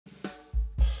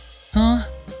Huh?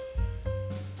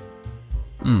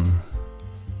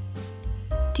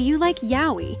 Do you like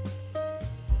yaoi?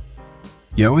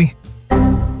 Yoey?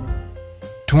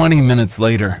 20 minutes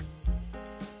later.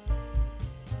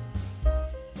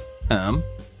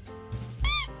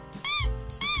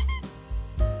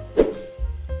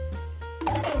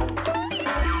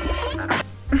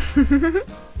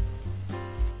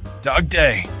 Dog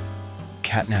day.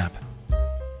 Catnap.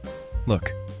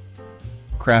 Look.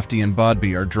 Crafty and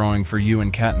Bodby are drawing for you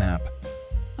and Catnap.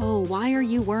 Oh, why are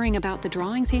you worrying about the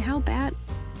drawings? Hey, how bad?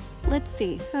 Let's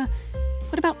see.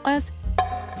 What about us?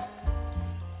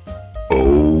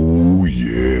 Oh,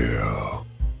 yeah.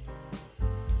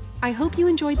 I hope you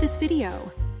enjoyed this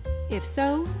video. If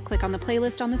so, click on the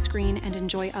playlist on the screen and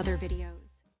enjoy other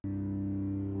videos.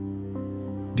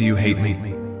 Do you hate me?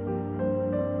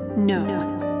 No.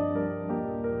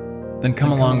 Then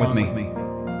come along with me.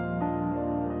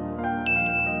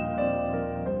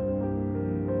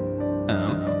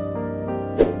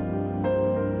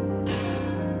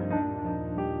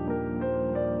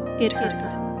 It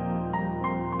hurts.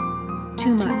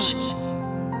 Too much.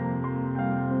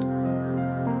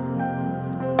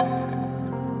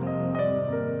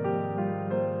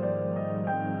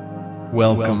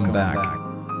 Welcome back.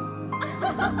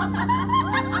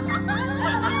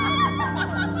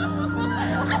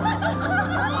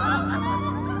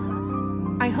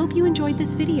 I hope you enjoyed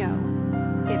this video.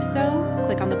 If so,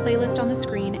 click on the playlist on the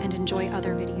screen and enjoy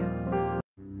other videos.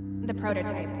 The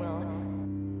prototype will...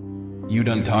 You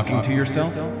done talking to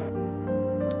yourself?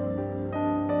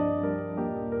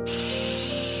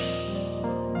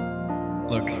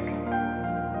 Look,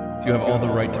 you have all the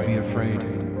right to be afraid.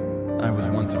 I was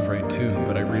once afraid too,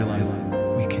 but I realized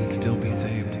we can still be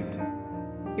saved.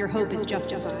 Your hope is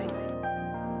justified,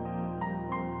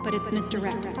 but it's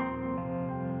misdirected.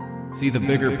 See the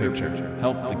bigger picture.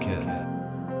 Help the kids.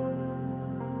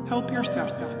 Help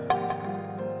yourself.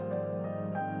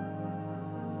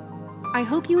 I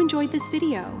hope you enjoyed this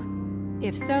video.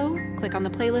 If so, click on the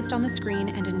playlist on the screen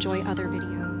and enjoy other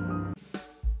videos.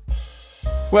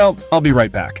 Well, I'll be right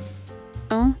back.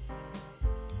 Oh?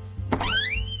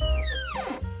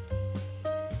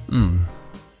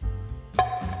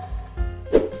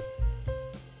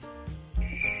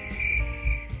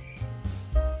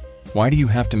 Why do you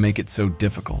have to make it so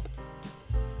difficult?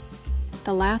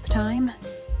 The last time?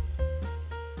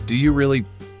 Do you really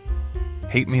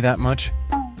hate me that much?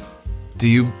 Do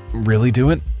you really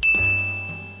do it?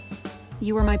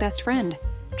 You were my best friend.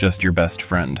 Just your best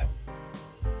friend.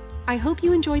 I hope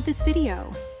you enjoyed this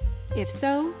video. If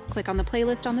so, click on the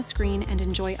playlist on the screen and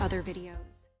enjoy other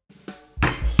videos.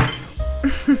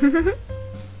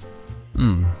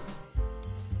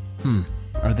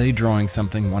 Are they drawing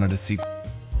something? Wanted to see.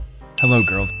 Hello,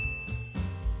 girls.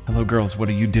 Hello, girls, what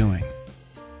are you doing?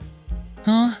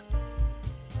 Huh?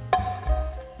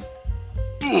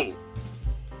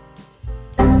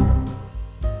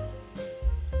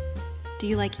 Do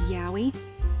you like yaoi?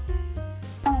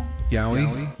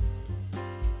 Yaoi?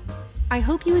 I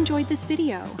hope you enjoyed this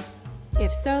video.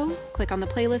 If so, click on the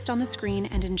playlist on the screen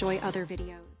and enjoy other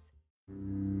videos.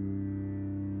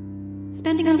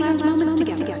 Spending our last moments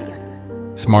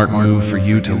together. Smart move for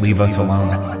you to leave us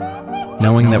alone,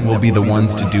 knowing that we'll be the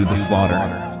ones to do the slaughter.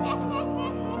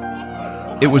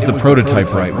 It was the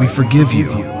prototype, right? We forgive you.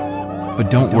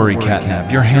 But don't worry,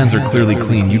 Catnap. Your hands are clearly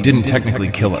clean. You didn't technically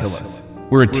kill us.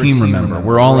 We're a team, remember.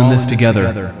 We're all in this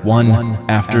together, one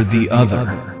after the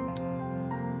other.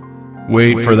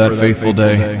 Wait for that faithful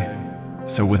day.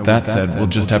 So with that said, we'll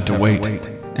just have to wait.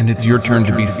 And it's your turn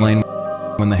to be slain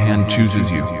when the hand chooses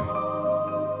you.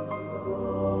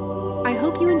 I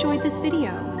hope you enjoyed this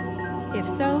video. If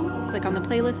so, click on the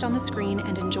playlist on the screen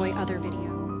and enjoy other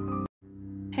videos.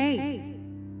 Hey.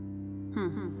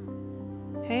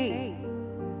 Hey.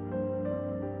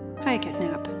 Hi,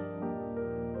 Catnap.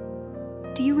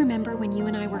 Do you remember when you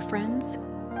and I were friends?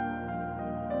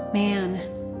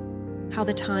 Man, how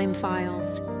the time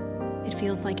files. It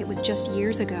feels like it was just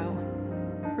years ago.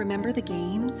 Remember the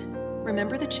games?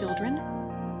 Remember the children?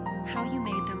 How you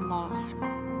made them laugh.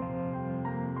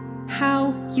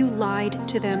 How you lied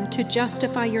to them to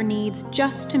justify your needs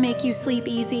just to make you sleep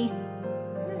easy.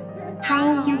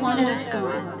 How you wanted us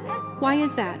gone. Why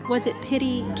is that? Was it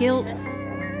pity, guilt,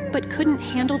 but couldn't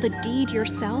handle the deed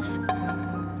yourself?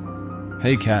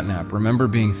 Hey, Catnap, remember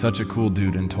being such a cool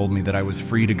dude and told me that I was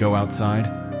free to go outside,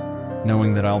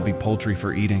 knowing that I'll be poultry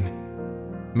for eating?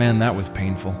 Man, that was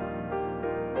painful.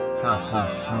 Ha ha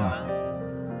ha.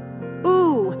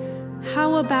 Ooh,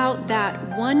 how about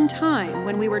that one time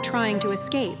when we were trying to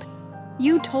escape?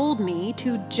 You told me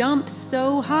to jump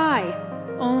so high.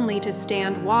 only to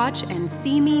stand watch and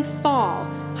see me fall.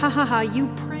 Ha ha ha, you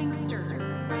prankster.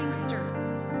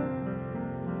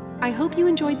 I hope you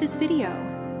enjoyed this video.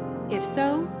 If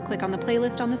so, click on the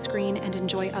playlist on the screen and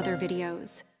enjoy other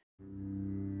videos.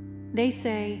 They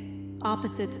say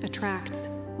opposites attracts,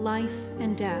 life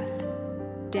and death,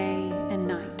 day and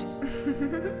night.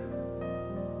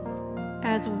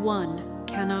 As one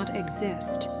cannot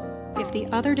exist, if the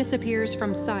other disappears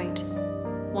from sight,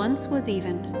 once was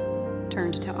even,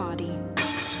 turned to oddie.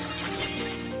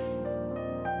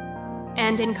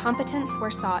 And incompetence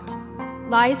were sought,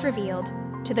 lies revealed,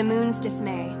 to the moon's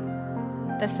dismay.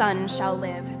 The sun shall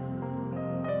live.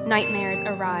 Nightmares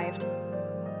arrived.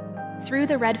 Through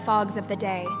the red fogs of the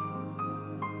day.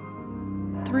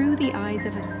 Through the eyes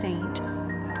of a saint,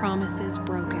 promises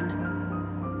broken.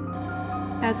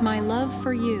 As my love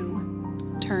for you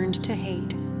turned to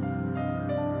hate.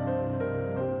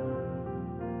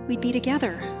 We'd be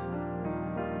together.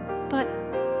 But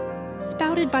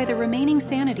spouted by the remaining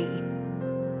sanity,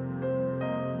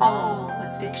 all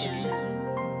was fiction.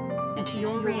 And to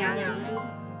your reality.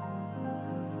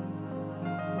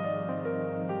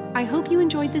 I hope you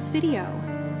enjoyed this video.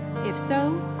 If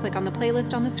so, click on the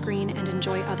playlist on the screen and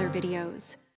enjoy other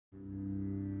videos.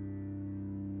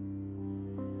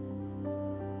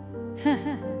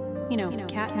 You know,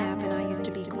 Catnap and I used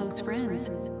to be close friends.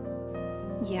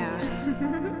 Yeah,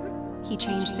 he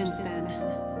changed since then.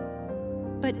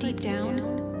 But deep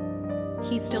down,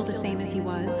 he's still the same as he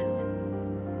was.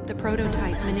 The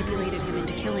prototype manipulated him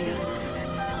into killing us.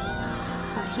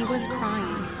 But he was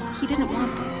crying. He didn't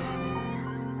want this.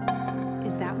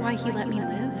 Is that why he let me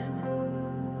live?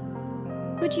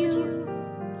 Would you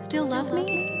still love me?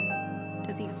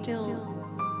 Does he still...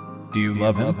 Do you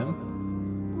love him?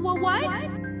 What?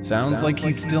 Sounds like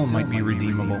he still might be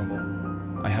redeemable.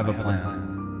 I have a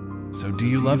plan. So do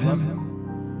you love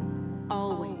him?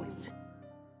 Always.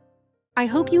 I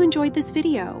hope you enjoyed this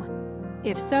video.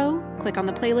 If so, click on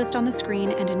the playlist on the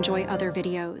screen and enjoy other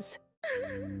videos.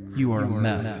 You are a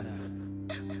mess.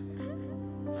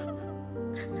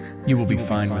 You will be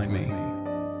fine with me.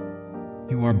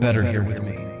 You are better here with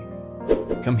me.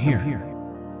 Come here.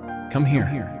 Come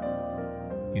here.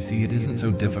 You see, it isn't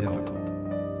so difficult.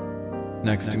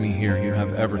 Next to me here, you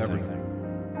have everything.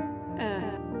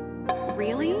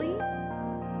 Really?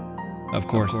 Of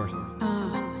course.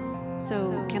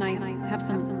 So can I have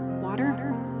some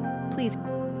water? Please.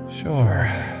 Sure.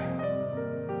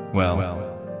 Well,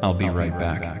 I'll be right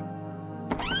back.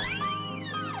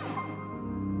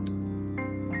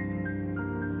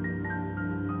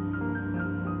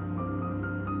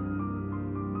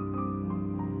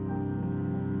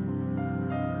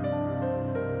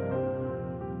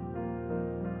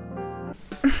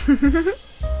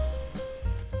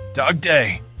 Dog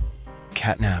day.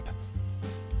 Catnap.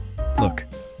 Look.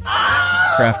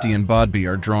 Crafty and Bodby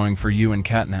are drawing for you and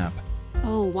Catnap.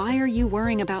 Oh, why are you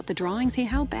worrying about the drawings? Hey,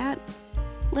 how bad?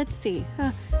 Let's see.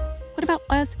 What about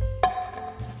us?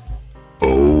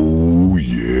 Oh,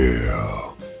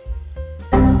 yeah.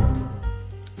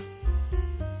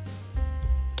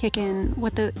 Kickin',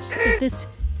 what the... is this...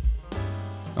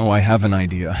 Oh, I have an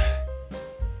idea.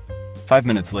 5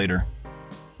 minutes later.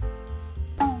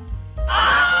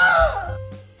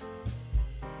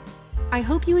 I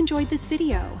hope you enjoyed this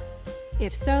video.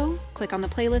 If so, click on the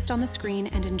playlist on the screen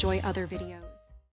and enjoy other videos.